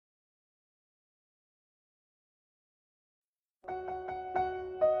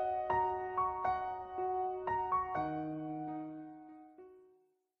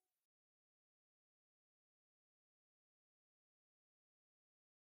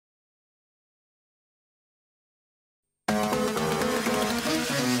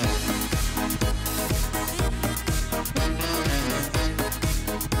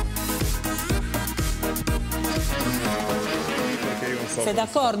Sei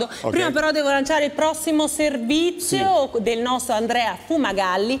d'accordo? Okay. Prima però devo lanciare il prossimo servizio del nostro Andrea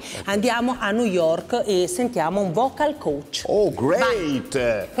Fumagalli. Andiamo a New York e sentiamo un vocal coach. Oh, great!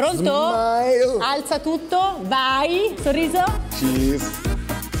 Vai. Pronto? Smile. Alza tutto, vai, sorriso. Cheese.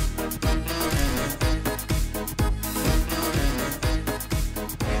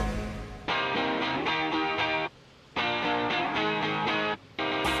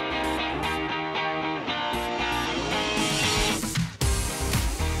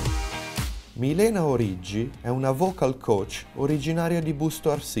 Milena Origgi è una vocal coach originaria di Busto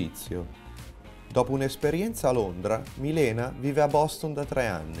Arsizio. Dopo un'esperienza a Londra, Milena vive a Boston da 3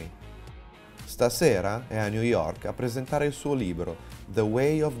 anni. Stasera è a New York a presentare il suo libro The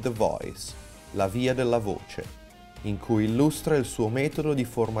Way of the Voice, la via della voce, in cui illustra il suo metodo di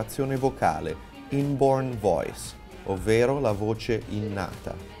formazione vocale, Inborn Voice, ovvero la voce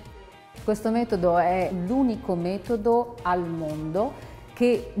innata. Questo metodo è l'unico metodo al mondo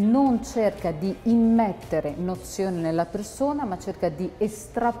che non cerca di immettere nozioni nella persona, ma cerca di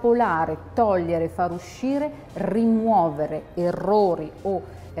estrapolare, togliere, far uscire, rimuovere errori o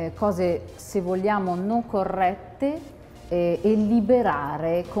cose, se vogliamo, non corrette e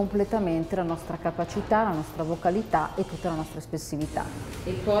liberare completamente la nostra capacità, la nostra vocalità e tutta la nostra espressività.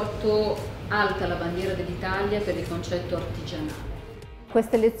 E porto alta la bandiera dell'Italia per il concetto artigianale.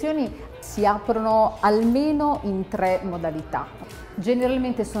 Queste lezioni si aprono almeno in 3 modalità.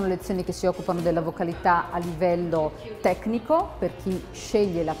 Generalmente sono lezioni che si occupano della vocalità a livello tecnico, per chi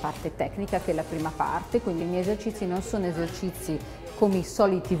sceglie la parte tecnica, che è la prima parte, quindi i miei esercizi non sono esercizi come i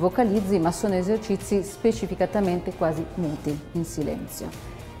soliti vocalizzi, ma sono esercizi specificatamente quasi muti, in silenzio.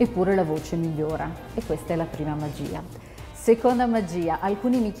 Eppure la voce migliora e questa è la prima magia. Seconda magia,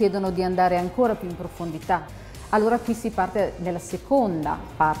 alcuni mi chiedono di andare ancora più in profondità. Allora qui si parte nella seconda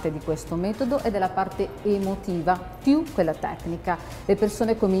parte di questo metodo ed è la parte emotiva più quella tecnica. Le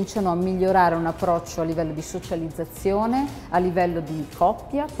persone cominciano a migliorare un approccio a livello di socializzazione, a livello di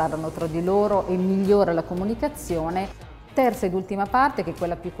coppia, parlano tra di loro e migliora la comunicazione. Terza ed ultima parte, che è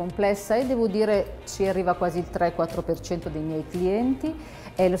quella più complessa e devo dire ci arriva quasi il 3-4% dei miei clienti,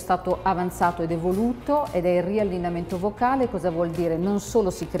 è lo stato avanzato ed evoluto ed è il riallineamento vocale. Cosa vuol dire? Non solo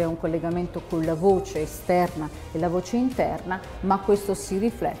si crea un collegamento con la voce esterna e la voce interna, ma questo si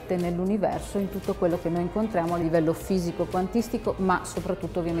riflette nell'universo, in tutto quello che noi incontriamo a livello fisico, quantistico, ma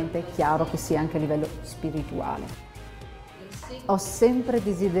soprattutto ovviamente è chiaro che sia anche a livello spirituale. Ho sempre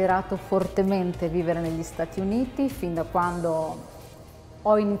desiderato fortemente vivere negli Stati Uniti fin da quando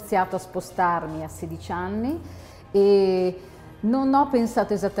ho iniziato a spostarmi a 16 anni e non ho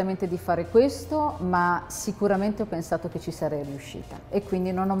pensato esattamente di fare questo, ma sicuramente ho pensato che ci sarei riuscita e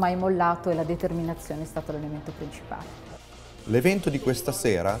quindi non ho mai mollato e la determinazione è stato l'elemento principale. L'evento di questa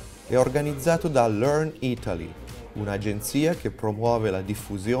sera è organizzato da Learn Italy, un'agenzia che promuove la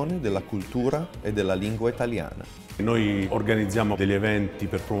diffusione della cultura e della lingua italiana. Noi organizziamo degli eventi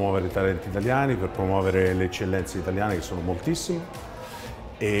per promuovere i talenti italiani, per promuovere le eccellenze italiane, che sono moltissime.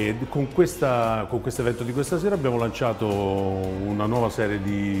 E con questo evento di questa sera abbiamo lanciato una nuova serie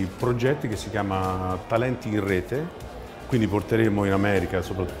di progetti che si chiama Talenti in Rete. Quindi porteremo in America,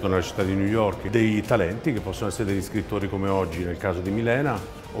 soprattutto nella città di New York, dei talenti che possono essere degli scrittori come oggi nel caso di Milena,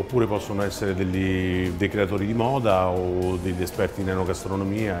 oppure possono essere dei creatori di moda o degli esperti in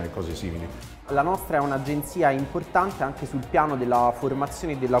enogastronomia e cose simili. La nostra è un'agenzia importante anche sul piano della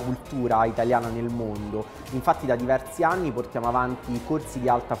formazione e della cultura italiana nel mondo. Infatti da diversi anni portiamo avanti corsi di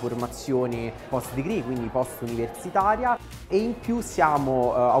alta formazione post degree, quindi post universitaria, e in più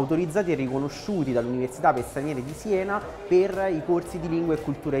siamo autorizzati e riconosciuti dall'Università per Stranieri di Siena per i corsi di lingua e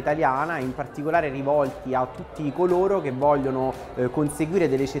cultura italiana, in particolare rivolti a tutti coloro che vogliono conseguire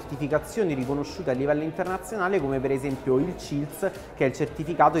delle certificazioni riconosciute a livello internazionale, come per esempio il CILS, che è il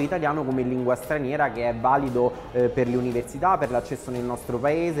certificato italiano come lingua straniera, che è valido per le università, per l'accesso nel nostro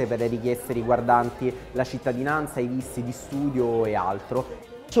paese, per le richieste riguardanti la cittadinanza, i visti di studio e altro.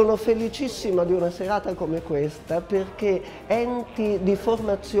 Sono felicissima di una serata come questa perché enti di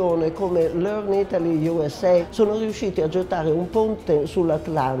formazione come Learn Italy USA sono riusciti a gettare un ponte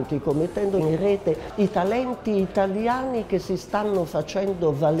sull'Atlantico, mettendo in rete i talenti italiani che si stanno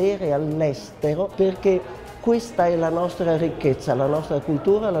facendo valere all'estero, perché Questa è la nostra ricchezza, la nostra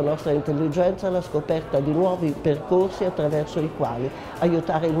cultura, la nostra intelligenza, la scoperta di nuovi percorsi attraverso i quali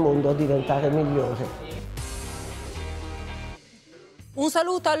aiutare il mondo a diventare migliore. Un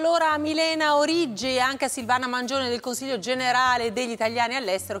saluto allora a Milena Origi e anche a Silvana Mangione del Consiglio Generale degli Italiani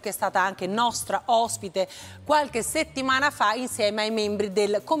all'estero, che è stata anche nostra ospite qualche settimana fa insieme ai membri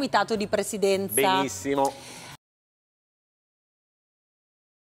del Comitato di Presidenza. Benissimo.